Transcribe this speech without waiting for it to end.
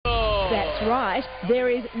That's right, there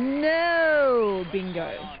is no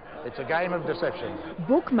bingo. It's a game of deception.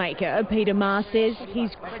 Bookmaker Peter Marr says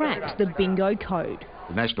he's cracked the bingo code.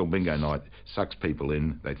 The National Bingo Night sucks people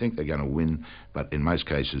in. They think they're going to win, but in most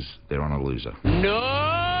cases, they're on a loser. No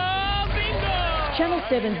bingo! Channel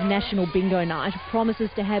 7's National Bingo Night promises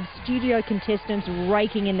to have studio contestants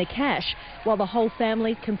raking in the cash while the whole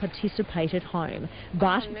family can participate at home.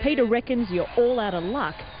 But Peter reckons you're all out of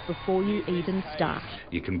luck before you even start.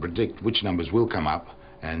 You can predict which numbers will come up,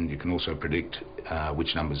 and you can also predict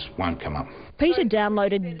which numbers won't come up. Peter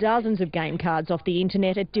downloaded dozens of game cards off the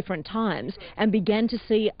internet at different times and began to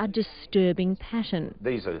see a disturbing pattern.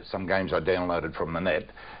 These are some games I downloaded from the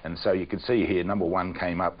net, and so you can see here number 1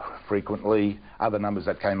 came up frequently. Other numbers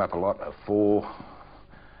that came up a lot are 4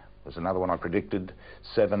 was another one I predicted.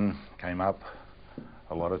 7 came up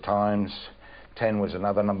a lot of times. 10 was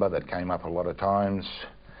another number that came up a lot of times,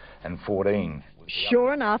 and 14.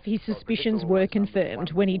 Sure enough, his suspicions were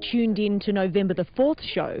confirmed. When he tuned in to November the 4th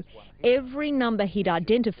show, every number he'd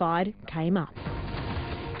identified came up.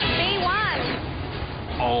 B1,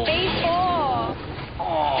 B4,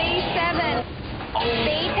 B7,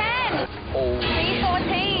 B10,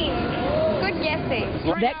 B14. Good guessing.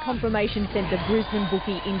 That confirmation sent the Brisbane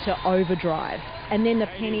bookie into overdrive. And then the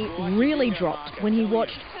penny really dropped when he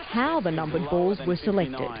watched how the numbered balls were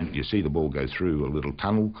selected. You see the ball go through a little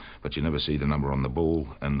tunnel, but you never see the number on the ball,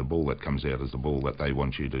 and the ball that comes out is the ball that they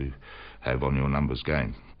want you to have on your numbers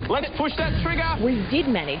game. Let's push that trigger! We did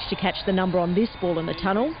manage to catch the number on this ball in the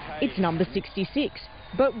tunnel. It's number 66.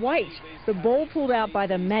 But wait, the ball pulled out by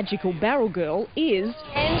the magical barrel girl is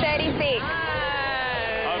N36.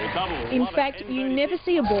 In fact, you never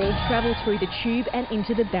see a ball travel through the tube and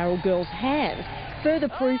into the barrel girl's hand. Further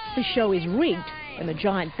proof the show is rigged and the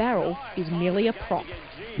giant barrel is merely a prop.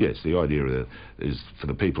 Yes, the idea is for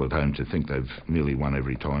the people at home to think they've nearly won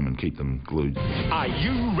every time and keep them glued. Are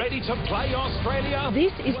you ready to play Australia?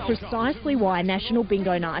 This is precisely why National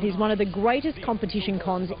Bingo Night is one of the greatest competition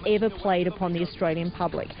cons ever played upon the Australian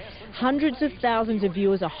public. Hundreds of thousands of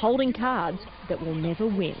viewers are holding cards that will never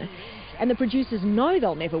win. And the producers know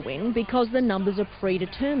they'll never win because the numbers are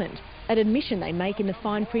predetermined, an admission they make in the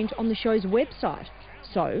fine print on the show's website.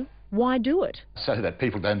 So, why do it? So that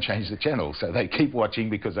people don't change the channel, so they keep watching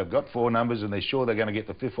because they've got 4 numbers and they're sure they're going to get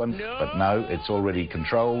the 5th one. No. But no, it's already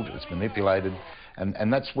controlled, it's manipulated,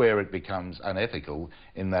 and that's where it becomes unethical,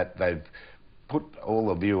 in that they've put all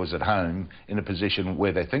the viewers at home in a position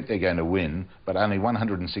where they think they're going to win, but only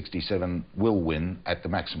 167 will win at the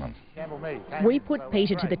maximum. We put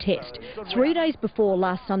Peter to the test. 3 days before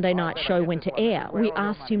last Sunday night's show went to air, we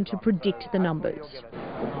asked him to predict the numbers.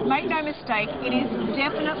 Make no mistake, it is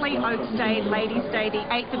definitely Oaks Day, Ladies' Day, the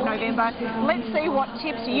 8th of November. Let's see what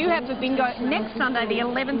tips you have for bingo next Sunday, the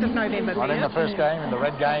 11th of November. Right, in the first game, in the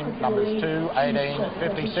red game, numbers 2, 18,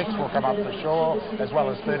 56 will come up for sure, as well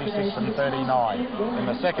as 36 and 39. In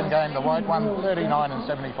the second game, the white one, 39 and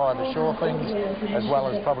 75 are sure things, as well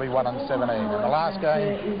as probably 1 and 17. In the last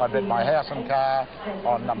game, I bet my house and car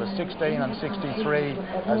on numbers 16 and 63,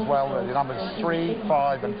 as well as the numbers 3,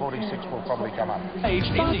 5 and 46 will probably come up.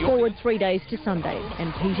 Fast forward 3 days to Sunday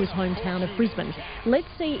and Peter's hometown of Brisbane. Let's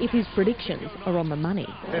see if his predictions are on the money.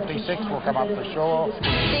 56 will come up for sure.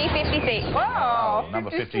 D56. Wow!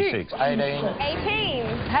 Number 56. 18. 18.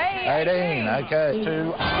 Hey! 18, okay. 2.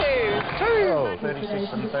 2. Oh,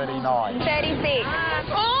 36 and 39. 36.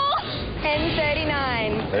 And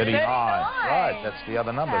 39. 39. Right, that's the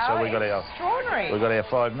other number. So we've got our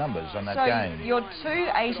 5 numbers on that game. So your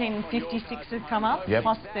 2, 18 and 56 have come up, yep,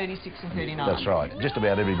 plus 36 and 39. That's right. Just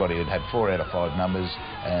about everybody had had 4 out of 5 numbers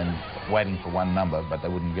and waiting for 1 number, but they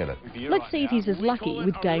wouldn't get it. Let's see if he's as lucky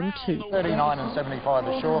with game 2. 39 and 75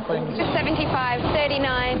 are sure things. 75,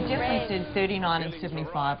 39. Jeffrey said 39 and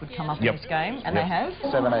 75 would come up Yep. in this game, and they have?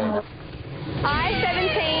 17.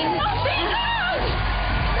 I-17.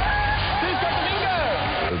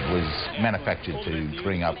 It was manufactured to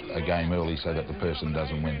bring up a game early so that the person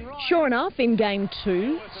doesn't win. Sure enough, in game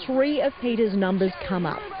 2, 3 of Peter's numbers come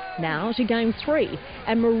up. Now to game 3,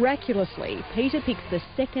 and miraculously, Peter picks the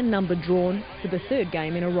second number drawn for the 3rd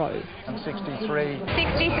game in a row. And 63.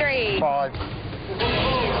 63. 5.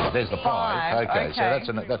 There's the 5. Okay, so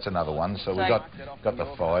that's another one. So we got the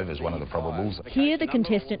 5 as one of the probables. Here the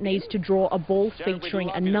contestant needs to draw a ball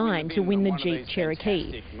featuring a 9 to win the Jeep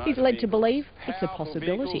Cherokee. He's led to believe it's a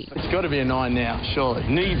possibility. It's got to be a 9 now, surely.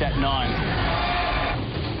 Need that 9.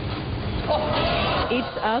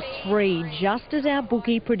 It's a 3, just as our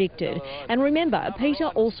bookie predicted. And remember, Peter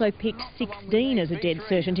also picked 16 as a dead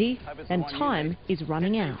certainty, and time is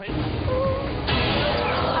running out.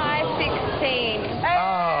 I-16.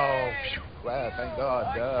 Oh, wow. Thank God.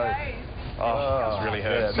 That's really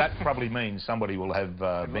hurts. Yeah, that probably means somebody will have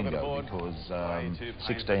bingo because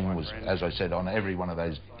 16 was, as I said, on every one of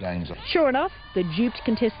those games. Sure enough, the duped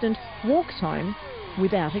contestant walks home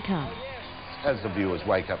without a card. As the viewers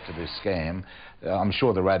wake up to this scam, I'm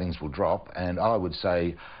sure the ratings will drop, and I would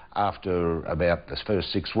say after about the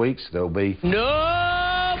first 6 weeks, there'll be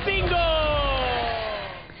No bingo!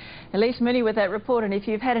 Elise Mooney with that report, and if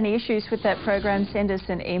you've had any issues with that program, send us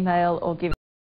an email or give